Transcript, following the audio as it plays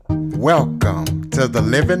Welcome to the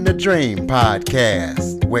Living the Dream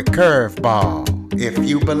podcast with Curveball. If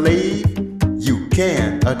you believe, you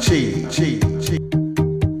can achieve.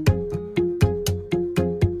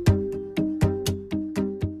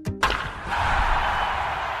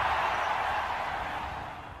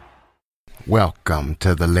 Welcome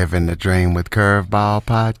to the Living the Dream with Curveball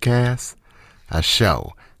podcast, a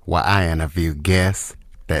show where I interview guests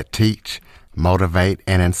that teach, motivate,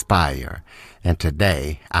 and inspire. And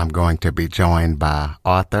today I'm going to be joined by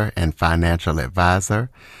author and financial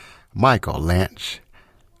advisor Michael Lynch.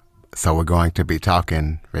 So we're going to be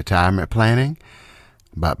talking retirement planning.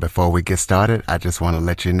 But before we get started, I just want to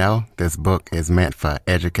let you know this book is meant for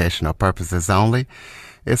educational purposes only.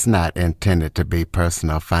 It's not intended to be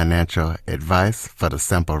personal financial advice for the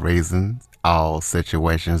simple reason all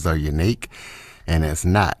situations are unique, and it's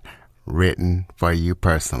not written for you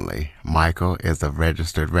personally. Michael is a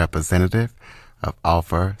registered representative of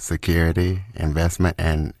Offer Security Investment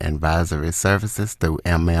and Advisory Services through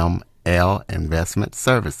MML Investment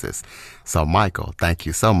Services. So, Michael, thank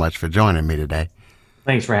you so much for joining me today.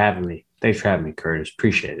 Thanks for having me. Curtis.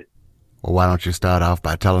 Appreciate it. Well, why don't you start off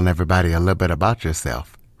by telling everybody a little bit about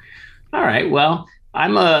yourself? All right. Well,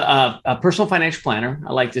 I'm a personal financial planner.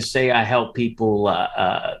 I like to say I help people,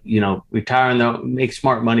 retire make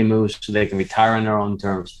smart money moves so they can retire on their own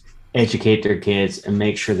terms, educate their kids, and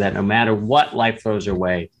make sure that no matter what life throws their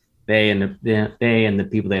way, they and the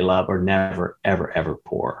people they love are never, ever, ever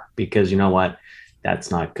poor. Because you know what?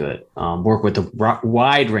 That's not good. Work with a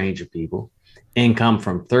wide range of people. Income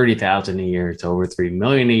from $30,000 a year to over $3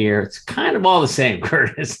 million a year. It's kind of all the same,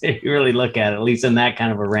 Curtis, if you really look at it, at least in that kind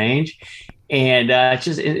of a range. And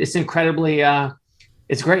it's incredibly,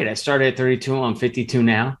 it's great. I started at 32. I'm 52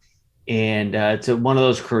 now. And it's one of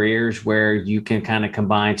those careers where you can kind of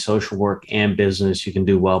combine social work and business. You can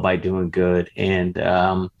do well by doing good. And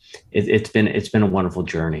it's been a wonderful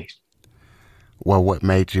journey. Well, what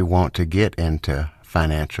made you want to get into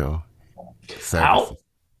financial services?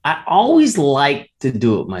 I always liked to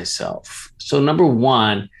do it myself. So number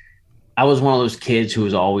one, I was one of those kids who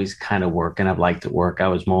was always kind of working. I've liked to work. I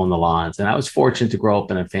was mowing the lawns, and I was fortunate to grow up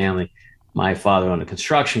in a family. My father owned a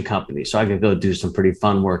construction company, so I could go do some pretty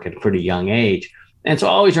fun work at a pretty young age. And so I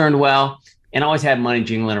always earned well and always had money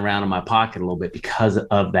jingling around in my pocket a little bit because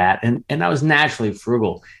of that. And I was naturally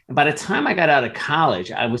frugal. And by the time I got out of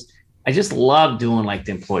college, I just loved doing like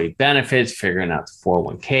the employee benefits, figuring out the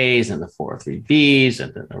 401ks and the 403bs,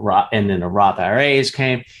 and then the Roth IRAs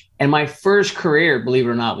came. And my first career, believe it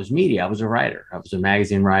or not, was media. I was a writer. I was a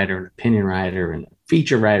magazine writer, an opinion writer, and a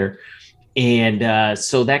feature writer. And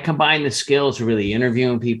so that combined the skills of really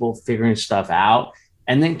interviewing people, figuring stuff out,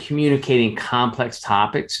 and then communicating complex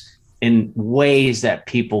topics in ways that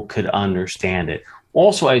people could understand it.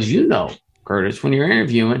 Also, as you know, Curtis, when you're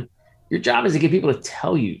interviewing, your job is to get people to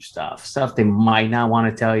tell you stuff they might not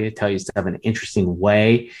want to tell you stuff in an interesting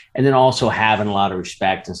way, and then also having a lot of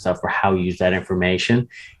respect and stuff for how you use that information.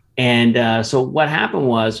 And so what happened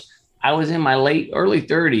was I was in my early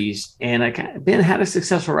 30s, and I kind of had a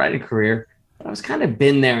successful writing career, but I was kind of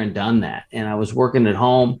been there and done that. And I was working at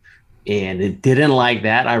home, and it didn't like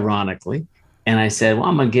that, ironically. And I said, well,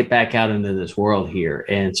 I'm going to get back out into this world here.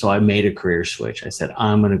 And so I made a career switch. I said,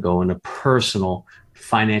 I'm going to go into personal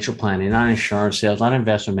financial planning, not insurance sales, not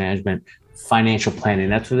investment management, financial planning.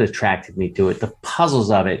 That's what attracted me to it, the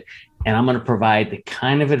puzzles of it. And I'm going to provide the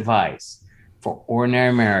kind of advice for ordinary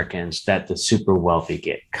Americans that the super wealthy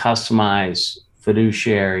get: customized,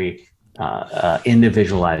 fiduciary,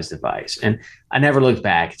 individualized advice. And I never looked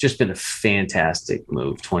back. It's just been a fantastic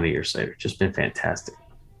move 20 years later. Just been fantastic.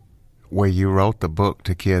 Well, you wrote the book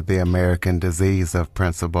to cure the American disease of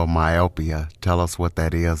principal myopia. Tell us what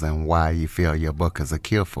that is and why you feel your book is a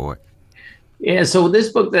cure for it. Yeah, so this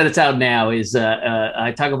book that it's out now is,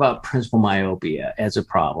 I talk about principal myopia as a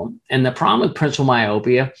problem. And the problem with principal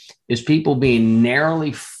myopia is people being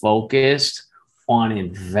narrowly focused on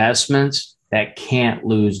investments that can't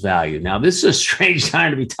lose value. Now, this is a strange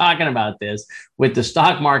time to be talking about this with the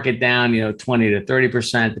stock market down, 20 to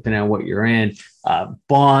 30%, depending on what you're in.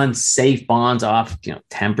 Bonds, safe bonds off,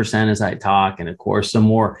 10% as I talk. And of course, some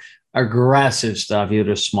more aggressive stuff,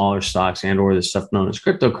 either smaller stocks and or the stuff known as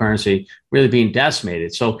cryptocurrency, really being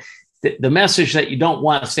decimated. So the message that you don't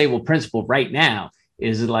want a stable principal right now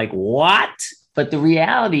is like, what? But the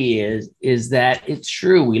reality is that it's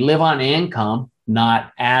true. We live on income,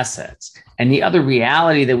 not assets. And the other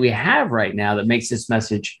reality that we have right now that makes this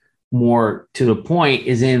message more to the point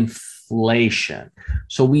is inflation.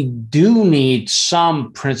 So we do need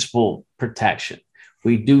some principal protection.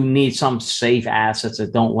 We do need some safe assets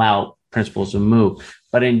that don't allow principals to move.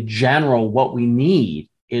 But in general, what we need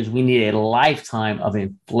is we need a lifetime of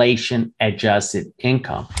inflation adjusted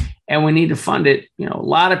income. And we need to fund it. You know, a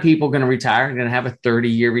lot of people are going to retire, are going to have a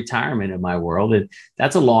 30-year retirement in my world. And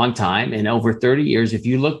that's a long time. And over 30 years, if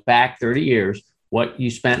you look back 30 years, what you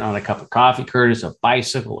spent on a cup of coffee, Curtis, a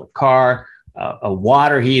bicycle, a car, a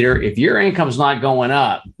water heater, if your income's not going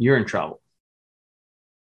up, you're in trouble.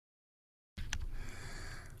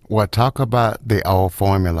 Well, talk about the old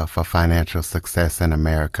formula for financial success in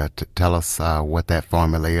America. Tell us what that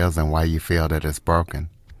formula is and why you feel that it's broken.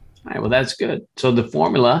 All right, well, that's good. So the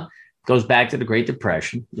formula goes back to the Great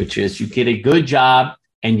Depression, which is you get a good job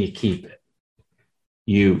and you keep it.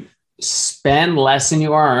 You spend less than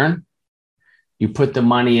you earn. You put the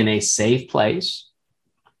money in a safe place,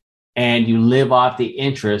 and you live off the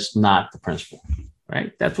interest, not the principal,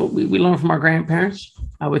 right? That's what we learned from our grandparents,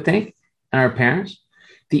 I would think, and our parents.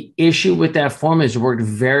 The issue with that formula is it worked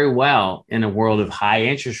very well in a world of high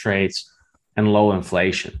interest rates and low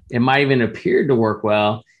inflation. It might even appear to work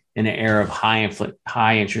well in an era of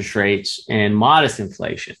high interest rates and modest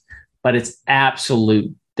inflation, but it's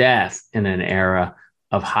absolute death in an era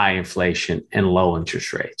of high inflation and low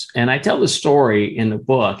interest rates. And I tell the story in the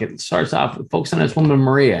book. It starts off focusing on this woman,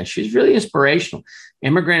 Maria. She's really inspirational.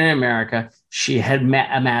 Immigrant in America. She had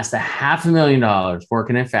amassed $500,000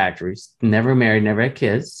 working in factories, never married, never had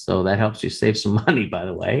kids. So that helps you save some money, by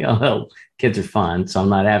the way, although kids are fun. So I'm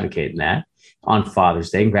not advocating that. On Father's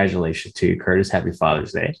Day. Congratulations to you, Curtis. Happy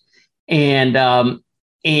Father's Day. And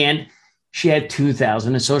she had $2,000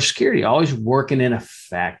 in Social Security, always working in a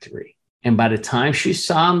factory. And by the time she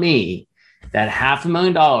saw me, that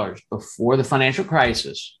 $500,000 before the financial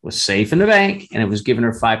crisis was safe in the bank, and it was giving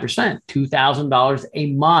her 5%, $2,000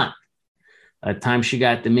 a month. By the time she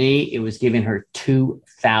got to me, it was giving her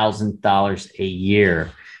 $2,000 a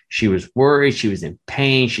year. She was worried. She was in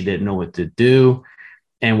pain. She didn't know what to do.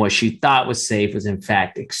 And what she thought was safe was, in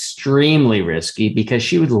fact, extremely risky because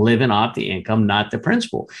she was living off the income, not the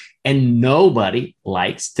principal. And nobody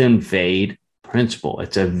likes to invade principal.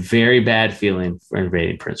 It's a very bad feeling for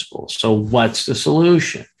invading principal. So what's the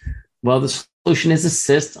solution? Well, the solution is a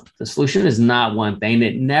system. The solution is not one thing.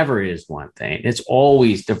 It never is one thing. It's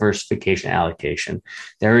always diversification allocation.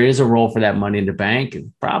 There is a role for that money in the bank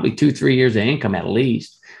and probably 2-3 years of income at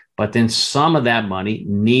least. But then some of that money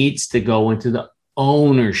needs to go into the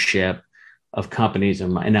ownership of companies.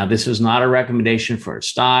 And now, this is not a recommendation for a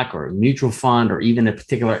stock or a mutual fund or even a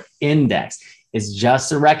particular index. It's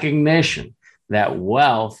just a recognition that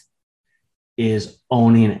wealth is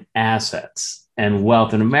owning assets. And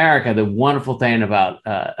wealth in America, the wonderful thing about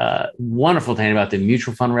the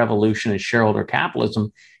mutual fund revolution and shareholder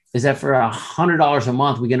capitalism is that for $100 a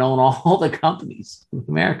month, we can own all the companies in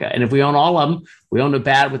America. And if we own all of them, we own the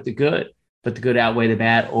bad with the good, but the good outweigh the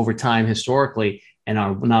bad over time historically. And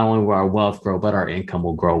not only will our wealth grow, but our income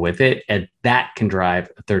will grow with it. And that can drive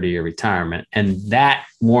a 30-year retirement. And that,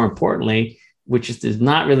 more importantly, which is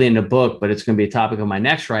not really in the book, but it's going to be a topic of my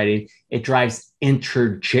next writing, it drives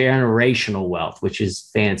intergenerational wealth, which is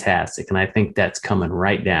fantastic. And I think that's coming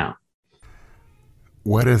right down.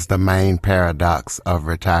 What is the main paradox of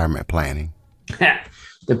retirement planning?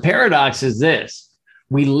 The paradox is this: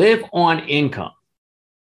 we live on income,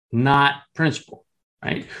 not principal,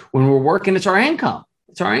 right? When we're working, it's our income.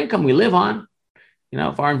 It's our income we live on. You know,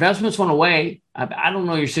 if our investments went away, I don't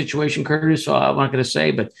know your situation, Curtis, so I'm not going to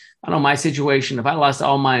say, but I know my situation. If I lost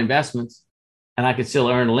all my investments and I could still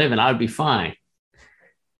earn a living, I would be fine.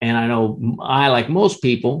 And I know I, like most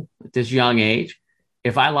people at this young age,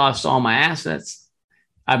 if I lost all my assets,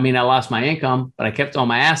 I lost my income, but I kept all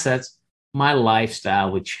my assets, my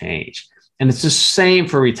lifestyle would change. And it's the same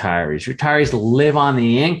for retirees. Retirees live on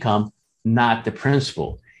the income, not the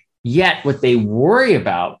principal. Yet what they worry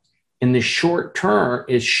about in the short term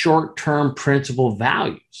is short-term principal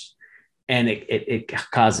values. And it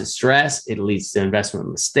causes stress. It leads to investment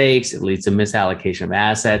mistakes. It leads to misallocation of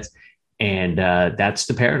assets. And that's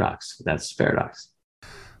the paradox. That's the paradox.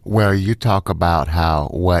 Well, you talk about how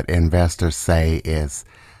what investors say is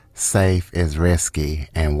safe is risky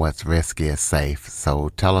and what's risky is safe. So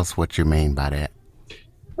tell us what you mean by that.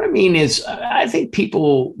 What I mean is, I think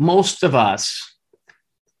most of us,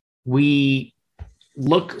 we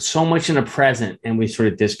look so much in the present and we sort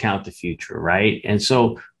of discount the future, right? And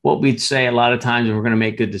so what we'd say a lot of times if we're going to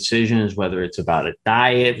make good decisions, whether it's about a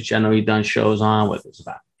diet, which I know you've done shows on, whether it's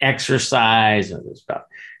about exercise, whether it's about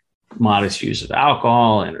modest use of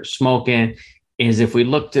alcohol and or smoking, is if we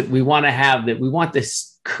looked at, we want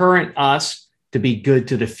this current us to be good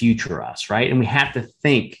to the future us, right? And we have to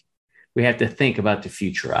think about the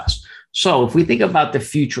future us. So if we think about the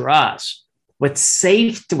future us, what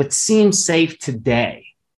seems safe today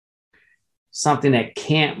something that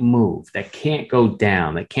can't move, that can't go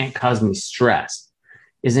down, that can't cause me stress,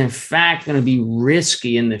 is in fact going to be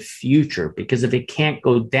risky in the future, because if it can't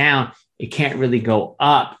go down, it can't really go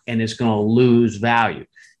up, and it's going to lose value.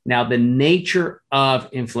 Now, the nature of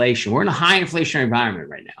inflation, we're in a high inflationary environment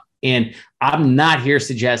right now. And I'm not here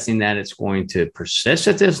suggesting that it's going to persist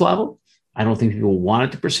at this level. I don't think people want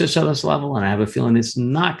it to persist at this level. And I have a feeling it's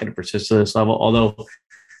not going to persist at this level, although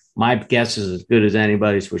my guess is as good as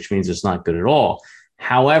anybody's, which means it's not good at all.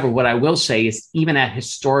 However, what I will say is even at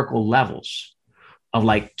historical levels of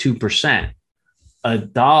like 2%, a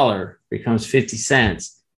dollar becomes 50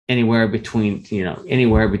 cents anywhere between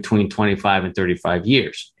 25 and 35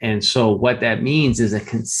 years. And so what that means is a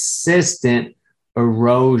consistent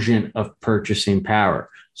erosion of purchasing power.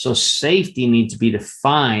 So safety needs to be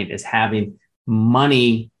defined as having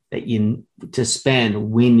money that you to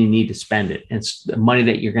spend when you need to spend it. And it's the money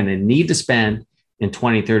that you're going to need to spend in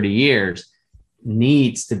 20, 30 years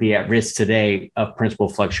needs to be at risk today of principal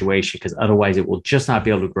fluctuation, because otherwise it will just not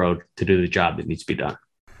be able to grow to do the job that needs to be done.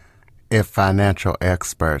 If financial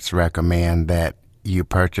experts recommend that you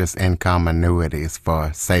purchase income annuities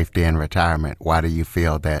for safety and retirement, why do you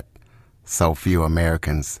feel that so few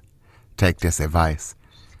Americans take this advice?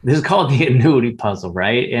 This is called the annuity puzzle,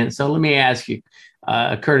 right? And so let me ask you,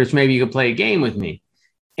 Curtis, maybe you could play a game with me.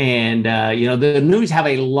 And, the annuities have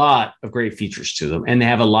a lot of great features to them, and they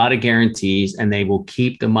have a lot of guarantees, and they will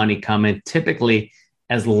keep the money coming typically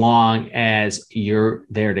as long as you're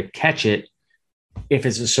there to catch it, if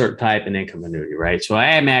it's a certain type of income annuity, right? So I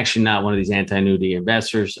am actually not one of these anti-annuity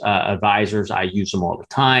advisors. I use them all the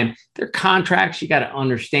time. They're contracts. You got to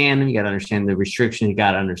understand them. You got to understand the restrictions. You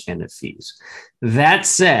got to understand the fees. That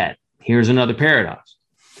said, here's another paradox.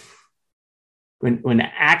 When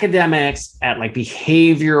academics at like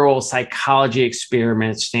behavioral psychology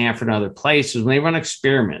experiments, Stanford and other places, when they run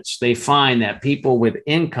experiments, they find that people with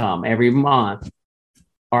income every month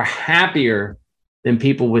are happier than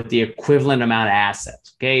people with the equivalent amount of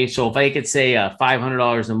assets. Okay. So if I could say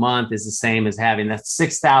 $500 a month is the same as having that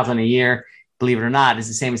 $6,000 a year, believe it or not, is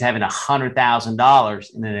the same as having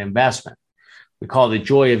 $100,000 in an investment. We call it the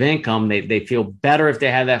joy of income. They feel better if they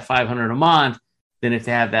have that $500 a month than if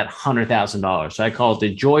they have that $100,000. So I call it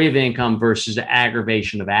the joy of income versus the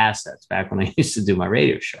aggravation of assets, back when I used to do my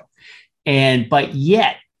radio show. But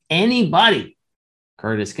yet anybody,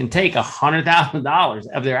 Curtis, can take $100,000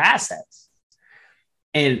 of their assets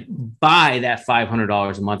and buy that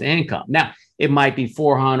 $500 a month income. Now, it might be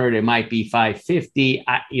 $400, it might be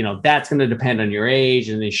 $550. That's going to depend on your age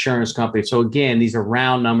and the insurance company. So again, these are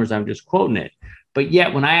round numbers. I'm just quoting it. But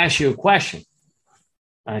yet, when I ask you a question,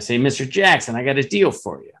 I say, Mr. Jackson, I got a deal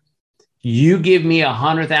for you. You give me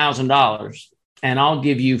 $100,000, and I'll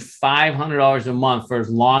give you $500 a month for as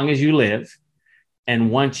long as you live.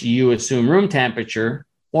 And once you assume room temperature,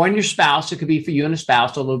 or in your spouse, it could be for you and a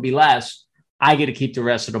spouse, although it'll be less, I get to keep the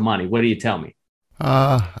rest of the money. What do you tell me?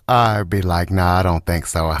 I'd be like, no, I don't think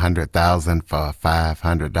so. $100,000 for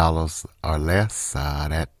 $500 or less.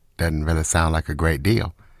 That doesn't really sound like a great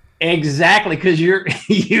deal. Exactly, because you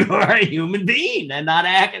are a human being and not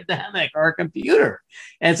an academic or a computer.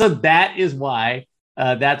 And so that's why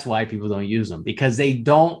people don't use them, because they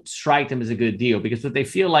don't strike them as a good deal, because what they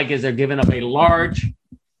feel like is they're giving up a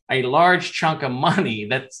large chunk of money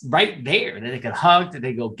that's right there that they could hug, that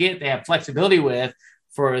they go get, they have flexibility with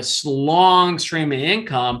for a long stream of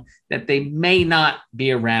income that they may not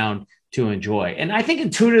be around to enjoy. And I think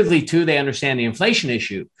intuitively too, they understand the inflation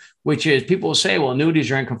issue, which is people will say, well,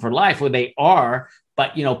 annuities are income for life. Well, they are,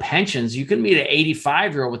 but pensions, you can meet an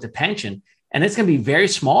 85-year-old with a pension and it's going to be very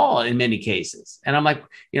small in many cases. And I'm like,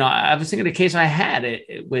 I was thinking of a case I had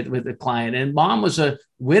with a client, and mom was a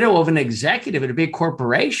widow of an executive at a big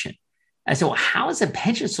corporation. I said, well, how is a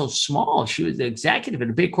pension so small? She was the executive at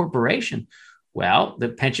a big corporation. Well, the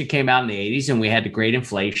pension came out in the 80s and we had the great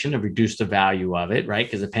inflation to reduce the value of it, right?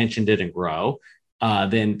 Because the pension didn't grow.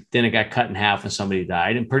 Then it got cut in half when somebody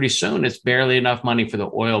died. And pretty soon it's barely enough money for the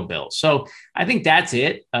oil bill. So I think that's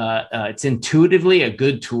it. It's intuitively a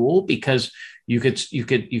good tool, because you could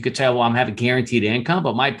say, well, I'm having guaranteed income.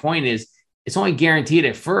 But my point is, it's only guaranteed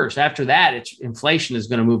at first. After that, inflation is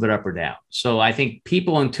going to move it up or down. So I think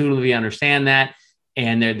people intuitively understand that.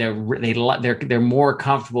 And they're more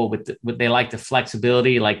comfortable with they like the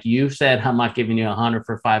flexibility. Like you said, I'm not giving you $100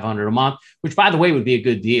 for $500 a month, which by the way would be a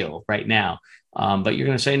good deal right now. But you're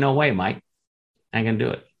going to say, no way, Mike, I ain't going to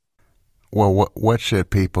do it. Well, what should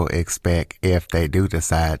people expect if they do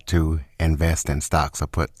decide to invest in stocks or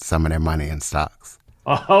put some of their money in stocks?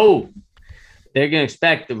 Oh, they're going to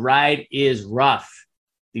expect the ride is rough.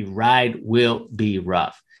 The ride will be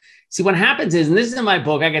rough. See, what happens is, and this is in my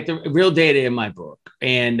book, I get the real data in my book,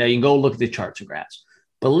 and you can go look at the charts and graphs.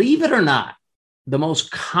 Believe it or not, the most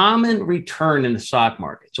common return in the stock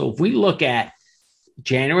market. So if we look at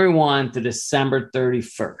January 1 to December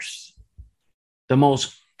 31st, the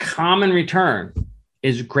most common return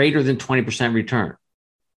is greater than 20% return.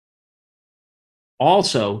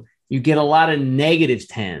 Also, you get a lot of negative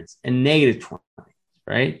 10s and negative 20s,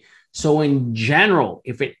 right? So in general,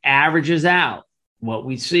 if it averages out, what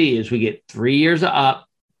we see is we get 3 years of up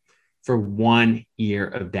for 1 year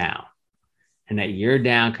of down. And that year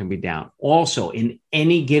down can be down. Also, in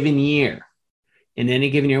any given year,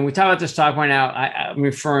 when we talk about the stock market now, I'm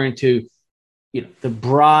referring to the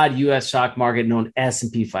broad U.S. stock market known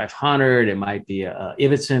S&P 500. It might be a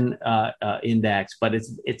Ibbotson index, but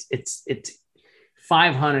it's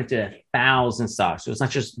 500 to 1,000 stocks. So it's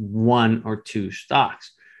not just one or two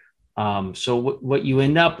stocks. So what you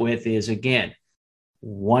end up with is, again,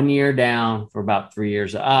 1 year down for about 3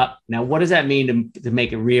 years up. Now, what does that mean to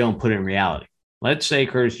make it real and put it in reality? Let's say,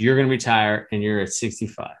 Curtis, you're going to retire and you're at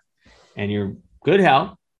 65 and you're good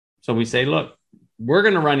health. So we say, look, we're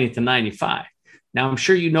going to run you to 95. Now, I'm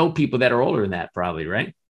sure you know people that are older than that probably,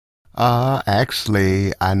 right?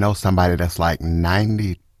 Actually, I know somebody that's like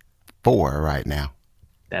 94 right now.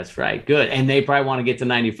 That's right. Good. And they probably want to get to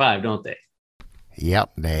 95, don't they?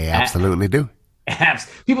 Yep, they absolutely do.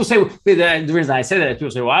 People say, the reason I say that is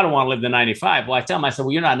people say, well, I don't want to live to 95. Well, I tell them, I said,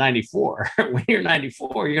 well, you're not 94. When you're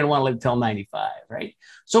 94, you're going to want to live till 95, right?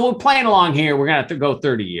 So we're playing along here. We're going to have to go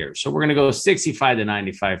 30 years. So we're going to go 65 to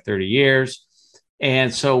 95, 30 years.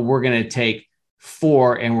 And so we're going to take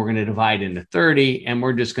 4 and we're going to divide into 30. And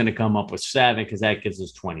we're just going to come up with 7 because that gives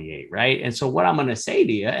us 28, right? And so what I'm going to say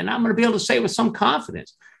to you, and I'm going to be able to say with some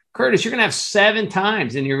confidence, Curtis, you're going to have 7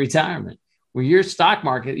 times in your retirement where your stock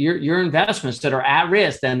market, your investments that are at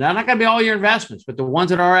risk, and they're not going to be all your investments, but the ones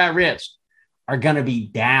that are at risk are going to be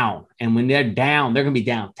down. And when they're down, they're going to be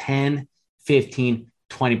down 10, 15,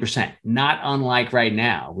 20%, not unlike right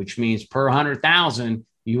now, which means per 100,000,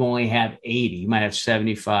 you only have 80. You might have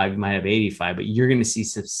 75, you might have 85, but you're going to see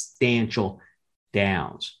substantial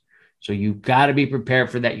downs. So you've got to be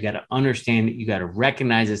prepared for that. You got to understand it. You got to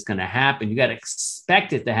recognize it's going to happen. You got to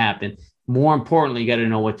expect it to happen. More importantly, you got to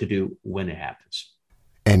know what to do when it happens.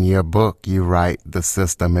 In your book, you write, the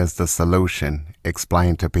system is the solution.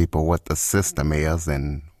 Explain to people what the system is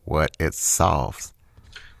and what it solves.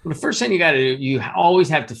 Well, the first thing you got to do, you always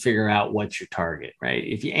have to figure out what's your target, right?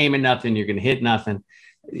 If you aim at nothing, you're going to hit nothing.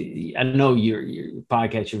 I know your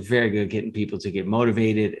podcast, you're very good at getting people to get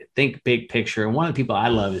motivated, think big picture. And one of the people I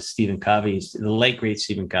love is Stephen Covey, the late, great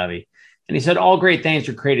Stephen Covey. And he said, all great things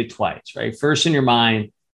are created twice, right? First in your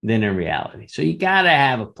mind, then in reality. So you got to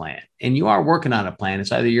have a plan, and you are working on a plan.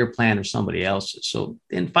 It's either your plan or somebody else's. So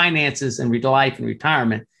in finances and life and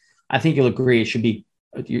retirement, I think you'll agree it should be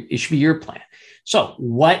your plan. So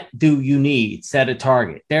what do you need? Set a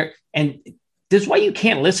target there. And this is why you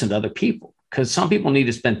can't listen to other people, because some people need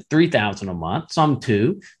to spend $3,000 a month, some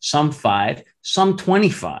 2, some 5, some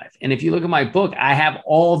 25. And if you look at my book, I have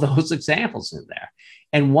all those examples in there.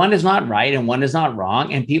 And one is not right and one is not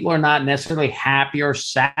wrong. And people are not necessarily happy or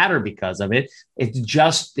sadder because of it. It's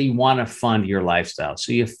just they want to fund your lifestyle.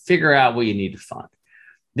 So you figure out what you need to fund.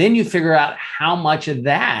 Then you figure out how much of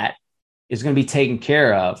that is going to be taken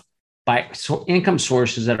care of by income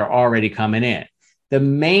sources that are already coming in. The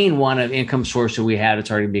main one of income source that we have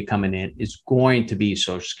that's already be coming in is going to be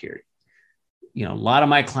Social Security. A lot of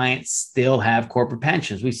my clients still have corporate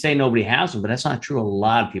pensions. We say nobody has them, but that's not true. A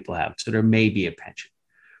lot of people have it. So there may be a pension.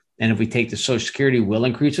 And if we take the Social Security will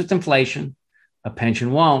increase with inflation, a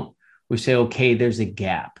pension won't, we say, okay, there's a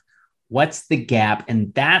gap. What's the gap?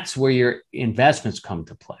 And that's where your investments come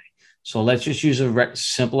to play. So let's just use a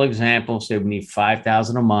simple example. Say we need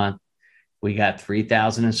 $5,000 a month. We got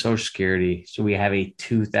 $3,000 in Social Security. So we have a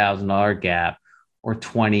 $2,000 gap, or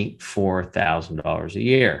 $24,000 a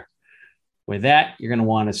year. With that, you're going to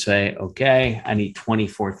want to say, okay, I need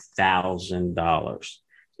 $24,000.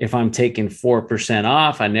 If I'm taking 4%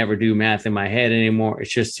 off, I never do math in my head anymore.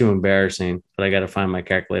 It's just too embarrassing. But I got to find my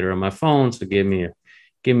calculator on my phone. So give me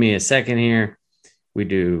a second here. We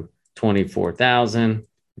do 24,000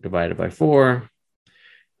 divided by 4,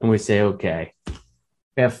 and we say, okay,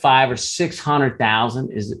 we have 500,000 or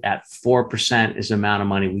 600,000 is at 4% is the amount of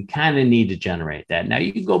money we kind of need to generate that. Now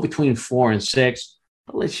you can go between 4 and 6,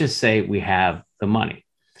 but let's just say we have the money.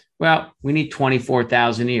 Well, we need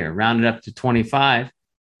 24,000 a year, round it up to 25.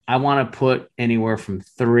 I want to put anywhere from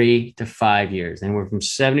 3 to 5 years, anywhere from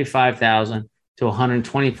 75,000 to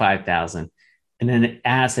 125,000, and an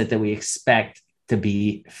asset that we expect to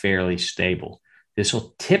be fairly stable. This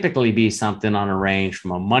will typically be something on a range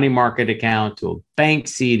from a money market account to a bank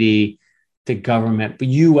CD to government,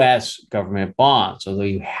 U.S. government bonds. Although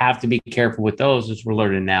you have to be careful with those, as we're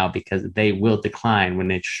learning now, because they will decline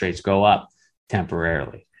when interest rates go up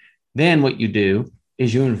temporarily. Then what you do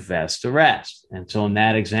is you invest the rest. And so in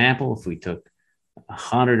that example, if we took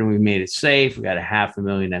 100 and we made it safe, we got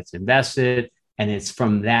 $500,000 that's invested. And it's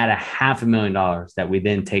from that $500,000 that we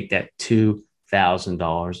then take that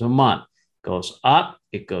 $2,000 a month. It goes up,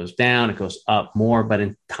 it goes down, it goes up more, but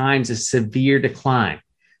in times of severe decline,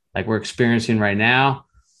 like we're experiencing right now,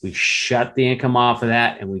 we shut the income off of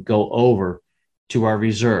that and we go over to our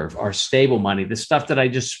reserve, our stable money, the stuff that I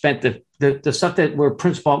just spent, the stuff that we're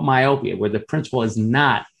principal myopia, where the principal is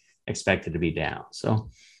not expected to be down. So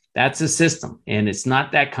that's a system, and it's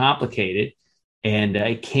not that complicated, and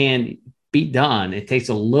it can be done. It takes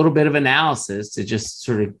a little bit of analysis to just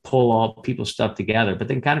sort of pull all people's stuff together, but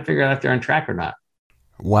then kind of figure out if they're on track or not.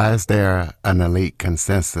 Why is there an elite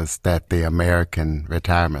consensus that the American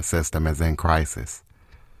retirement system is in crisis?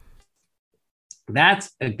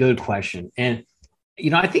 That's a good question. And,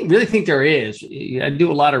 I really think there is. I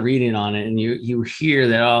do a lot of reading on it, and you hear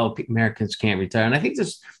that, Americans can't retire. And I think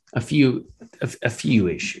there's a few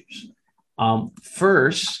issues.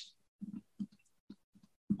 First,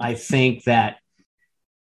 I think that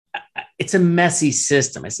it's a messy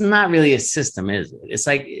system. It's not really a system, is it? It's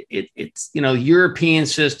like it's European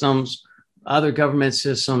systems, other government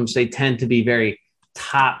systems, they tend to be very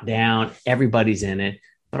top down. Everybody's in it.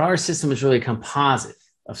 But our system is really a composite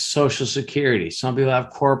of Social Security. Some people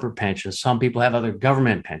have corporate pensions. Some people have other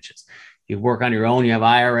government pensions. You work on your own. You have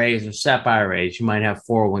IRAs or SEP IRAs. You might have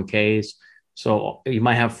 401ks. So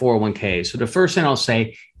the first thing I'll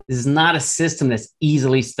say, this is not a system that's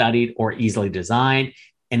easily studied or easily designed,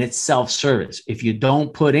 and it's self-service. If you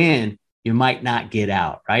don't put in, you might not get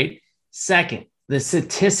out, right? Second, the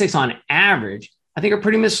statistics on average, I think, are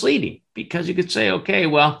pretty misleading, because you could say, okay,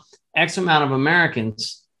 well, X amount of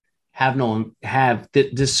Americans have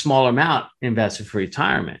this small amount invested for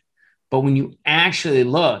retirement. But when you actually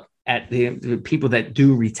look at the people that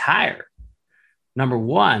do retire, number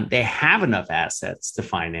one, they have enough assets to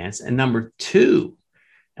finance. And number two,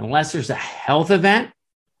 unless there's a health event,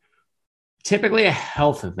 typically a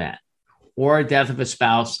health event or a death of a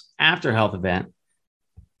spouse after a health event,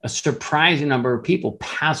 a surprising number of people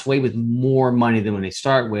pass away with more money than when they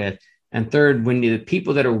start with. And third, when the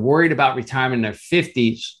people that are worried about retirement in their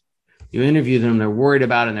 50s, you interview them, they're worried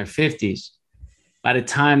about it in their 50s. By the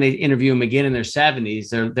time they interview them again in their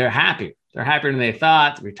 70s, they're happier. They're happier than they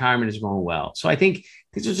thought. The retirement is going well. So I think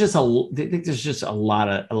there's just a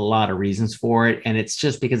lot of reasons for it. And it's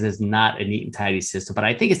just because it's not a neat and tidy system. But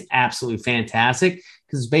I think it's absolutely fantastic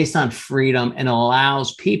because it's based on freedom and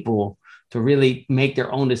allows people to really make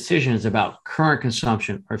their own decisions about current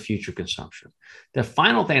consumption or future consumption. The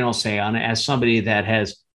final thing I'll say on it, as somebody that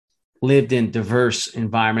has lived in diverse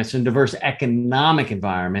environments and diverse economic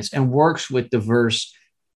environments and works with diverse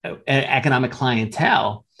economic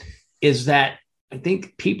clientele, is that I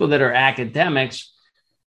think people that are academics,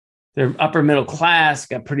 they're upper middle class,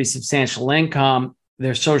 got pretty substantial income,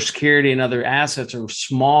 their Social Security and other assets are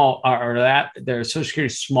small, or that their Social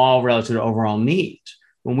Security is small relative to overall needs.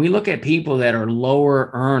 When we look at people that are lower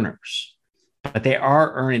earners, but they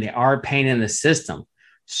are earning, they are paying in the system,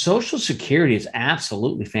 Social Security is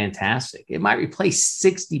absolutely fantastic. It might replace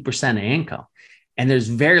 60% of income, and there's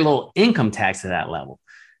very little income tax at that level.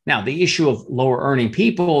 Now, the issue of lower earning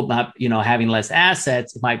people not, having less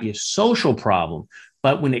assets, it might be a social problem.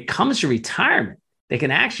 But when it comes to retirement, they can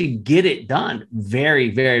actually get it done very,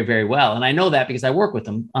 very, very well. And I know that because I work with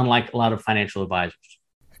them, unlike a lot of financial advisors.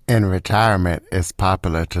 In retirement, it's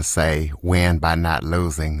popular to say win by not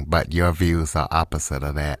losing, but your views are opposite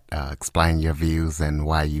of that. Explain your views and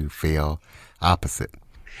why you feel opposite.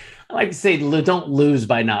 I like to say, don't lose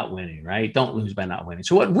by not winning, right? Don't lose by not winning.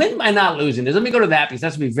 So what win by not losing is, let me go to that because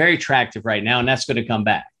that's going to be very attractive right now, and that's going to come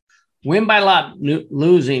back. Win by not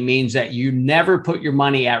losing means that you never put your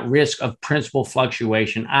money at risk of principal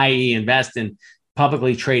fluctuation, i.e. invest in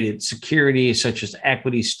publicly traded securities such as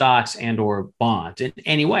equity, stocks, and or bonds in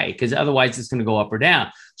any way, because otherwise it's going to go up or down.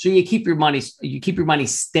 So you keep your money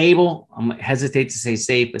stable. I hesitate to say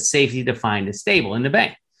safe, but safety defined as stable in the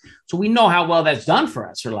bank. So we know how well that's done for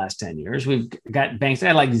us for the last 10 years. We've got banks that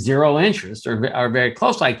have like zero interest or are very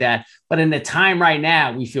close like that. But in the time right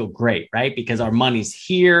now, we feel great, right? Because our money's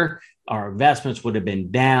here, our investments would have been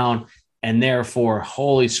down. And therefore,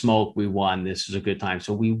 holy smoke, we won. This is a good time.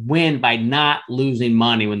 So we win by not losing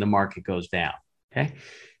money when the market goes down. Okay.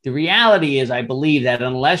 The reality is, I believe that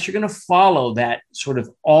unless you're going to follow that sort of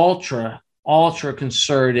ultra ultra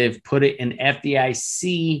conservative, put it in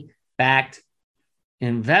FDIC backed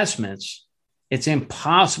investments, it's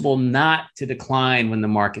impossible not to decline when the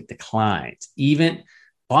market declines. Even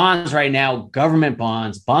bonds right now, government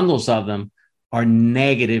bonds, bundles of them are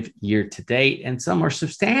negative year to date, and some are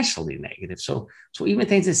substantially negative. So even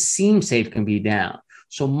things that seem safe can be down.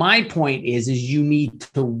 So my point is you need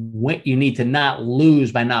to win, you need to not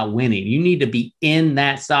lose by not winning. You need to be in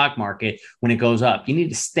that stock market when it goes up. You need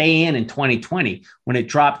to stay in 2020 when it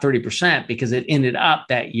dropped 30% because it ended up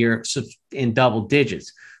that year in double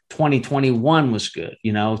digits. 2021 was good,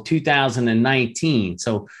 2019.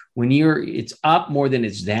 So when it's up more than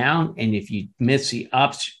it's down, and if you miss the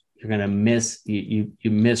ups, you're going to miss you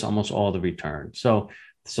miss almost all the return. So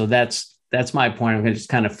that's my point. I'm going to just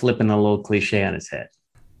kind of flipping a little cliche on its head.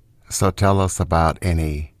 So tell us about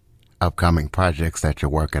any upcoming projects that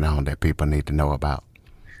you're working on that people need to know about.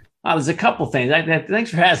 There's a couple things.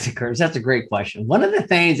 Thanks for asking, Curtis. That's a great question. One of the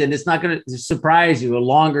things, and it's not going to surprise you, a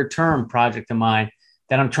longer term project of mine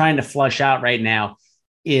that I'm trying to flush out right now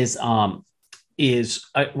is what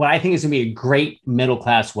I think is going to be a great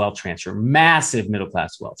middle-class wealth transfer, massive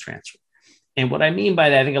middle-class wealth transfer. And what I mean by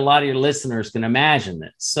that, I think a lot of your listeners can imagine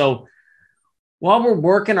this. So while we're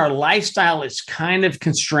working, our lifestyle is kind of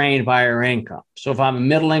constrained by our income. So if I'm a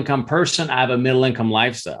middle-income person, I have a middle-income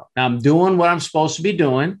lifestyle. Now I'm doing what I'm supposed to be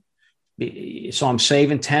doing. So I'm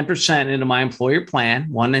saving 10% into my employer plan,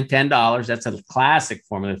 $1 and $10. That's a classic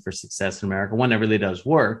formula for success in America, one that really does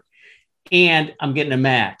work. And I'm getting a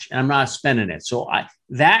match and I'm not spending it. So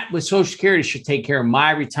that with Social Security should take care of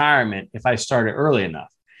my retirement if I started early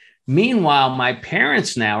enough. Meanwhile, my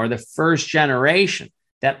parents now are the first generation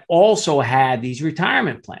that also had these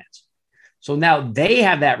retirement plans. So now they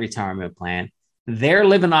have that retirement plan. They're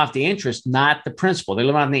living off the interest, not the principal. They're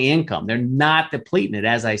living on the income. They're not depleting it,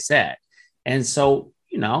 as I said. And so,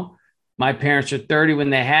 my parents are 30 when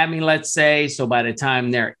they had me, let's say. So by the time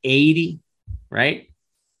they're 80, right?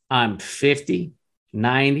 I'm 50,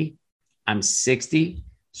 90, I'm 60.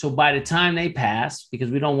 So by the time they pass, because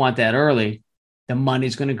we don't want that early, the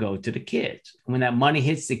money's going to go to the kids. And when that money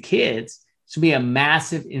hits the kids, it's going to be a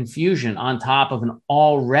massive infusion on top of an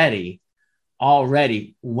already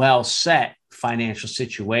well set financial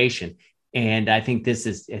situation. And I think it's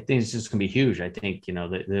just going to be huge. I think,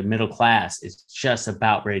 the middle class is just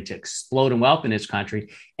about ready to explode in wealth in this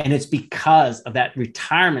country. And it's because of that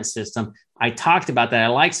retirement system I talked about that I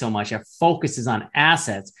like so much. It focuses on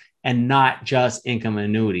assets and not just income and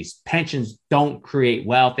annuities. Pensions don't create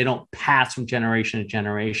wealth. They don't pass from generation to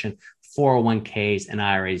generation. 401ks and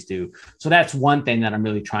IRAs do. So that's one thing that I'm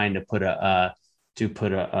really trying to do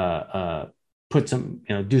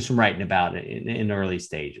some writing about it in the early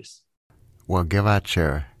stages. Well, give out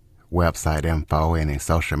your website info, any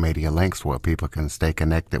social media links where people can stay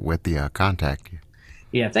connected with you or contact you.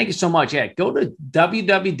 Yeah, thank you so much. Yeah, go to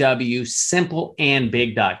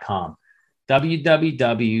www.simpleandbig.com.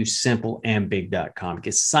 www.simpleandbig.com. You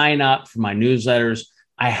can sign up for my newsletters.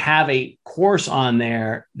 I have a course on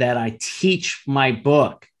there that I teach my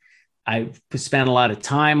book. I spent a lot of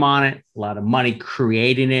time on it, a lot of money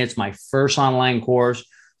creating it. It's my first online course.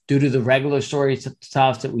 Due to the regular story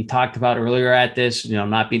stuff that we talked about earlier at this,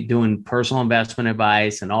 not be doing personal investment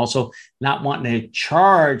advice and also not wanting to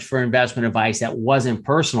charge for investment advice that wasn't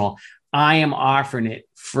personal, I am offering it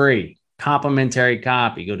free, complimentary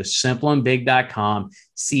copy. Go to simpleandbig.com,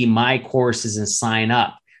 see my courses and sign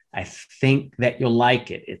up. I think that you'll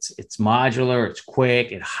like it. It's modular, it's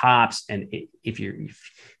quick, it hops, and if you're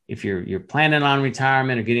planning on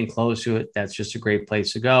retirement or getting close to it, that's just a great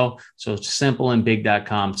place to go. So it's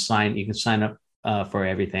simpleandbig.com. You can sign up for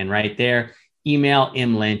everything right there. Email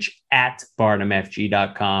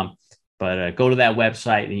mlynch@barnumfg.com. But go to that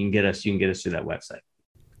website and you can get us through that website.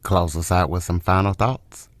 Close us out with some final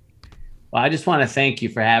thoughts. Well, I just want to thank you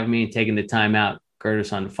for having me and taking the time out,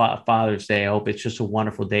 Curtis, on Father's Day. I hope it's just a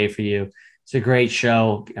wonderful day for you. It's a great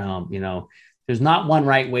show. There's not one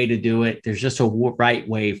right way to do it. There's just a right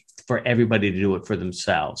way for everybody to do it for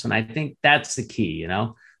themselves. And I think that's the key,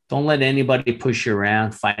 Don't let anybody push you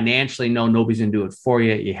around. Financially, no, nobody's going to do it for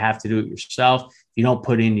you. You have to do it yourself. If you don't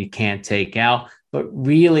put in, you can't take out. But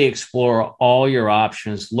really explore all your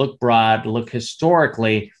options. Look broad, look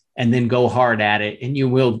historically, and then go hard at it. And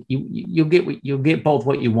you'll get both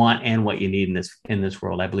what you want and what you need in this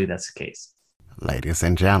world. I believe that's the case. Ladies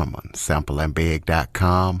and gentlemen,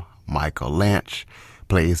 simpleandbig.com. Michael Lynch.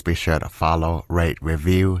 Please be sure to follow, rate,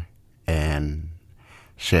 review, and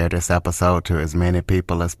share this episode to as many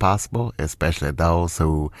people as possible, especially those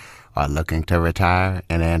who are looking to retire.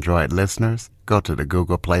 And Android listeners, go to the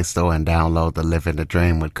Google Play Store and download the Living the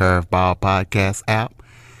Dream with Curveball podcast app.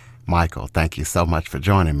 Michael, thank you so much for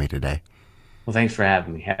joining me today. Well, thanks for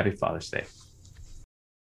having me. Happy Father's Day.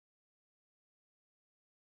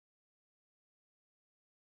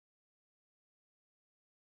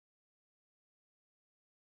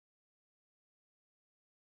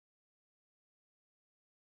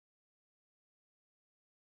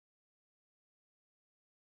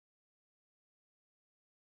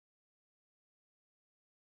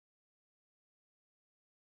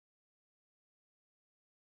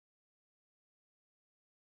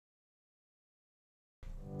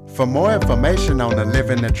 For more information on the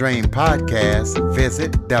Living the Dream podcast,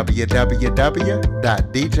 visit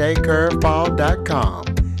www.djcurveball.com.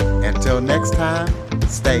 Until next time,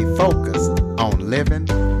 stay focused on living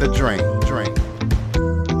the dream.